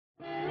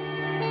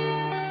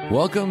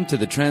Welcome to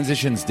the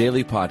Transitions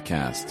Daily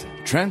podcast.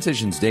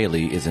 Transitions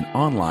Daily is an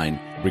online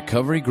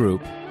recovery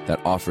group that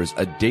offers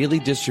a daily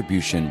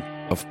distribution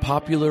of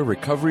popular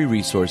recovery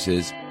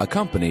resources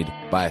accompanied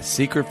by a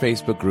secret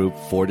Facebook group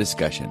for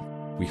discussion.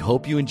 We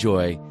hope you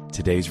enjoy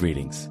today's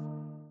readings.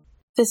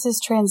 This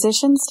is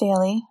Transitions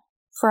Daily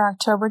for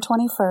October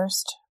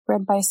 21st,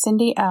 read by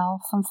Cindy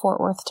L. from Fort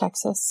Worth,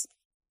 Texas.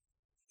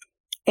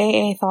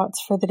 AA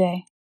Thoughts for the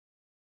Day.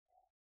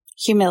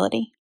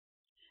 Humility.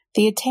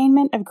 The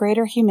attainment of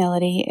greater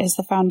humility is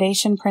the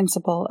foundation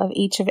principle of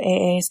each of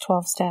AA's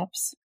 12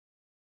 steps.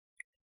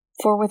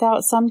 For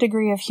without some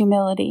degree of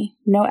humility,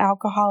 no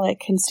alcoholic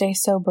can stay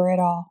sober at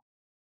all.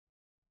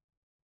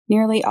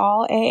 Nearly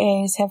all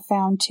AAs have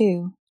found,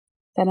 too,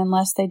 that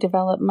unless they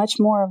develop much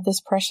more of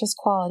this precious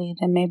quality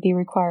than may be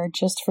required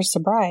just for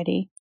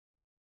sobriety,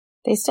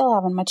 they still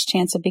haven't much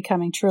chance of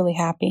becoming truly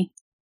happy.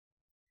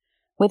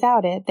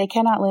 Without it, they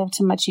cannot live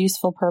to much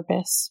useful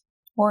purpose,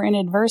 or in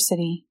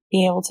adversity,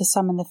 be able to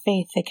summon the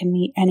faith that can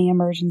meet any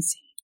emergency.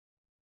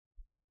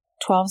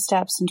 12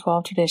 Steps and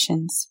 12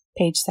 Traditions,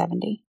 page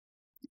 70.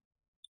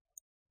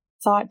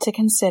 Thought to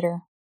consider.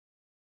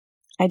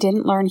 I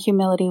didn't learn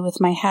humility with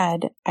my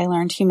head, I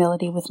learned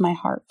humility with my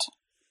heart.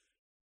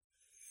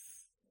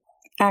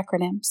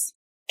 Acronyms.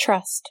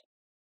 Trust.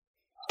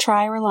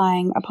 Try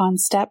relying upon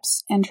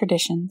steps and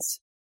traditions.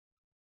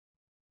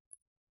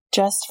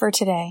 Just for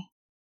today.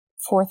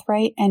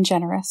 Forthright and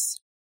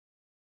generous.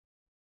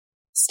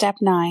 Step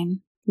 9.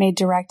 Made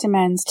direct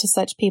amends to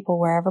such people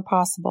wherever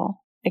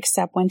possible,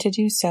 except when to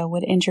do so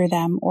would injure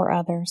them or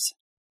others.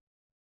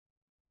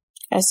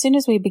 As soon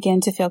as we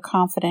begin to feel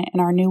confident in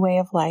our new way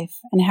of life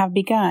and have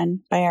begun,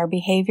 by our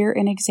behavior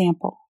and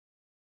example,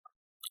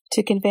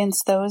 to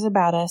convince those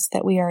about us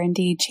that we are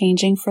indeed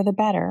changing for the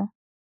better,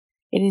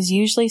 it is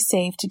usually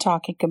safe to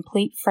talk in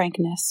complete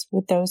frankness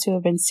with those who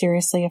have been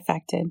seriously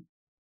affected,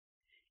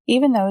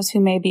 even those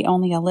who may be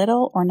only a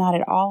little or not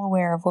at all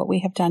aware of what we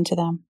have done to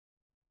them.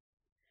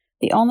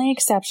 The only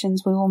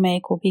exceptions we will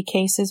make will be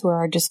cases where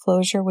our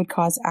disclosure would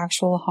cause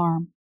actual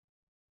harm.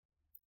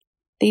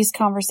 These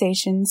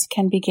conversations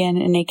can begin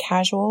in a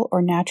casual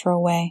or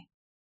natural way.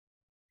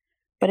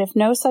 But if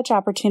no such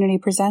opportunity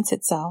presents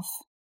itself,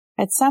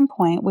 at some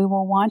point we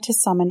will want to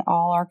summon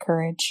all our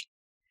courage,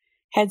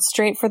 head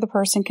straight for the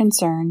person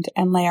concerned,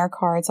 and lay our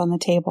cards on the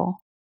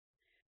table.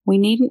 We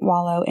needn't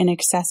wallow in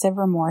excessive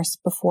remorse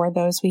before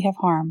those we have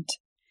harmed,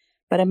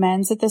 but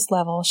amends at this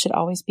level should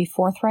always be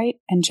forthright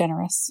and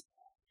generous.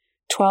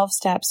 12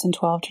 Steps and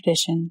 12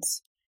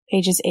 Traditions,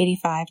 pages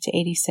 85 to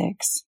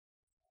 86.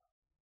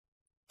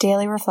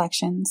 Daily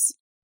Reflections.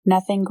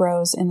 Nothing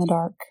grows in the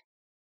dark.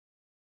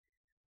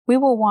 We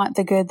will want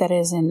the good that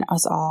is in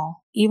us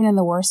all, even in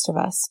the worst of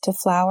us, to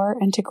flower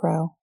and to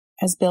grow,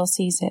 as Bill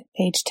sees it,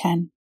 page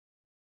 10.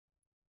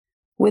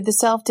 With the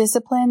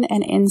self-discipline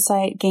and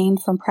insight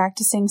gained from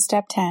practicing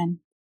Step 10,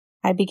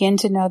 I begin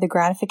to know the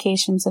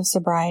gratifications of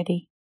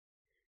sobriety,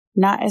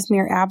 not as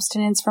mere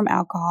abstinence from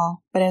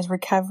alcohol, but as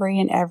recovery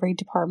in every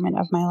department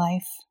of my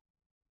life.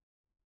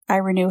 I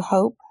renew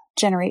hope,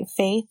 generate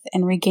faith,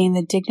 and regain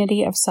the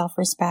dignity of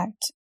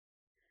self-respect.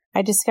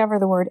 I discover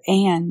the word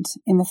 "and"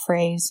 in the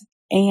phrase,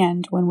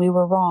 "and when we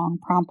were wrong,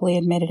 promptly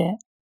admitted it."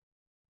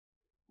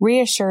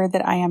 Reassured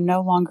that I am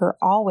no longer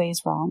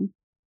always wrong,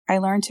 I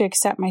learn to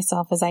accept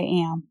myself as I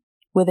am,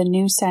 with a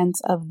new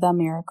sense of the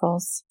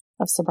miracles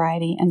of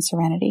sobriety and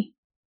serenity.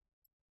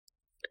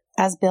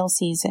 As Bill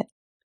sees it,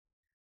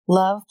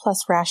 love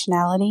plus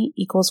rationality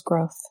equals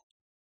growth.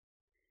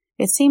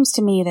 It seems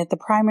to me that the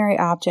primary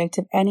object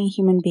of any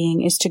human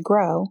being is to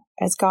grow,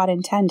 as God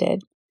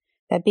intended,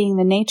 that being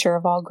the nature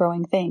of all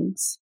growing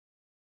things.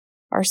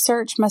 Our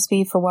search must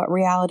be for what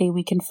reality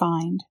we can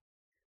find,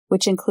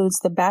 which includes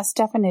the best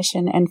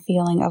definition and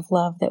feeling of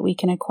love that we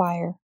can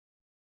acquire.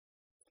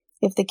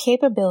 If the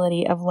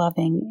capability of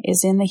loving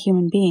is in the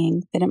human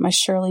being, then it must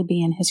surely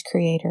be in his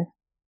Creator.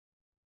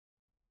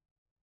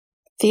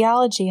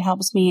 Theology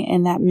helps me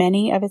in that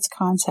many of its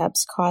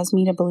concepts cause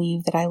me to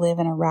believe that I live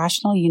in a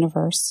rational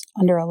universe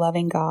under a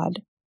loving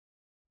God,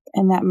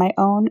 and that my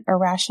own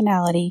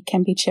irrationality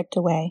can be chipped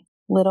away,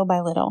 little by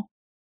little.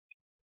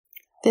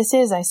 This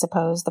is, I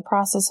suppose, the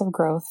process of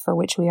growth for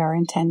which we are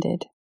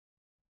intended.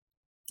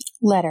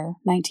 Letter,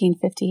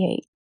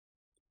 1958.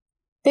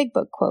 Big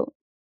Book quote.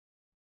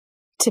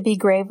 To be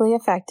gravely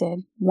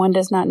affected, one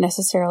does not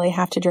necessarily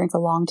have to drink a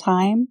long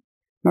time,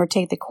 nor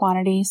take the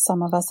quantity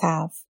some of us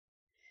have.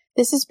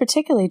 This is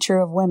particularly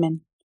true of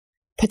women.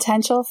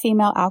 Potential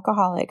female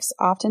alcoholics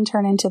often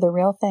turn into the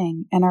real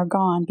thing and are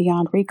gone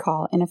beyond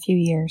recall in a few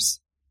years.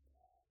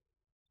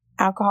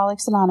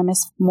 Alcoholics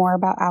Anonymous, More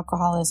About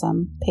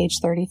Alcoholism, page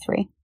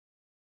 33.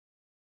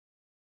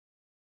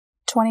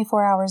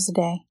 24 hours a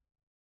day.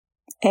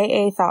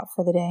 AA Thought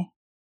for the Day.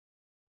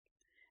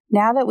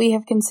 Now that we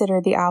have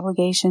considered the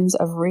obligations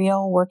of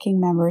real working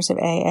members of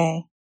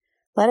AA,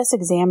 let us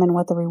examine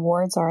what the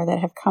rewards are that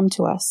have come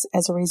to us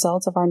as a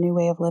result of our new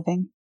way of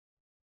living.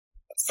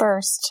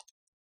 First,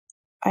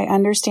 I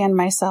understand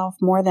myself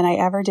more than I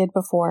ever did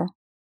before.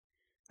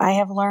 I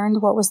have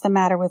learned what was the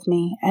matter with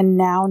me and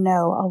now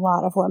know a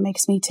lot of what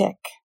makes me tick.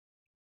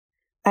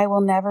 I will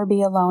never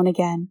be alone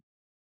again.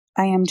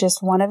 I am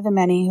just one of the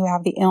many who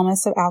have the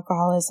illness of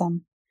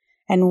alcoholism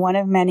and one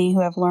of many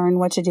who have learned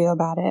what to do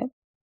about it.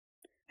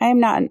 I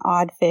am not an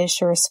odd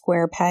fish or a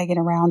square peg in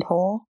a round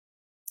hole.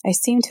 I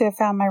seem to have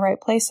found my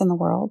right place in the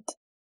world.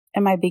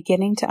 Am I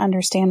beginning to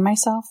understand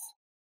myself?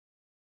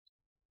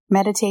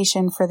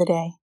 Meditation for the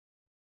day.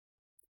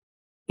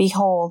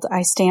 Behold,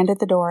 I stand at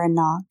the door and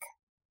knock.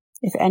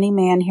 If any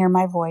man hear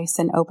my voice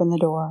and open the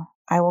door,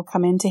 I will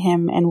come into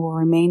him and will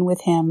remain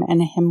with him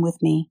and him with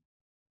me.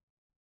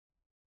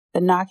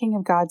 The knocking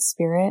of God's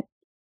Spirit,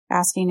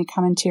 asking to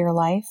come into your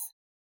life,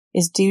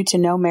 is due to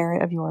no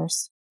merit of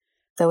yours,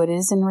 though it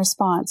is in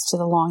response to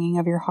the longing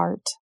of your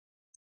heart.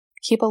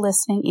 Keep a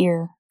listening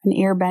ear, an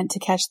ear bent to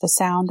catch the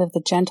sound of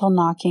the gentle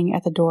knocking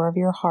at the door of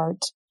your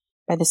heart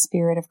by the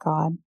Spirit of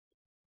God.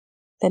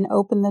 Then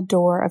open the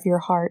door of your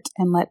heart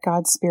and let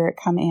God's Spirit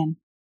come in.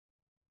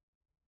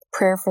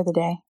 Prayer for the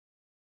day.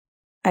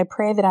 I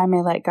pray that I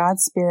may let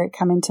God's Spirit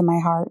come into my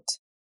heart.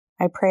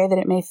 I pray that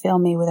it may fill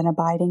me with an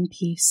abiding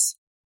peace.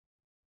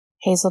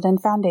 Hazelden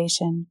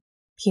Foundation,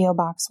 P.O.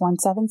 Box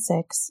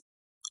 176,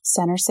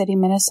 Center City,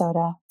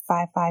 Minnesota,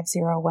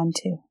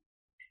 55012.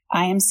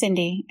 I am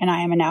Cindy, and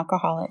I am an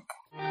alcoholic.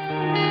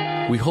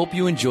 We hope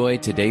you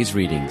enjoyed today's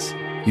readings.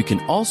 You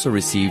can also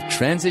receive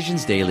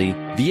Transitions Daily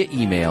via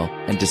email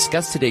and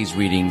discuss today's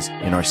readings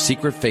in our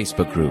secret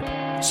Facebook group.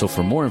 So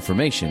for more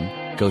information,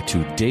 go to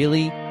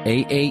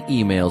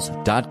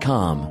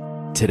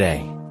dailyaaemails.com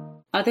today.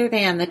 Other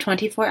than the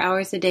 24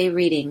 hours a day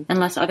reading,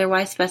 unless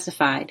otherwise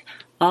specified,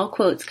 all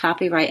quotes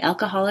copyright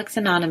Alcoholics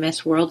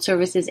Anonymous World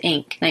Services,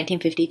 Inc.,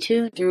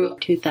 1952 through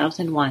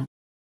 2001.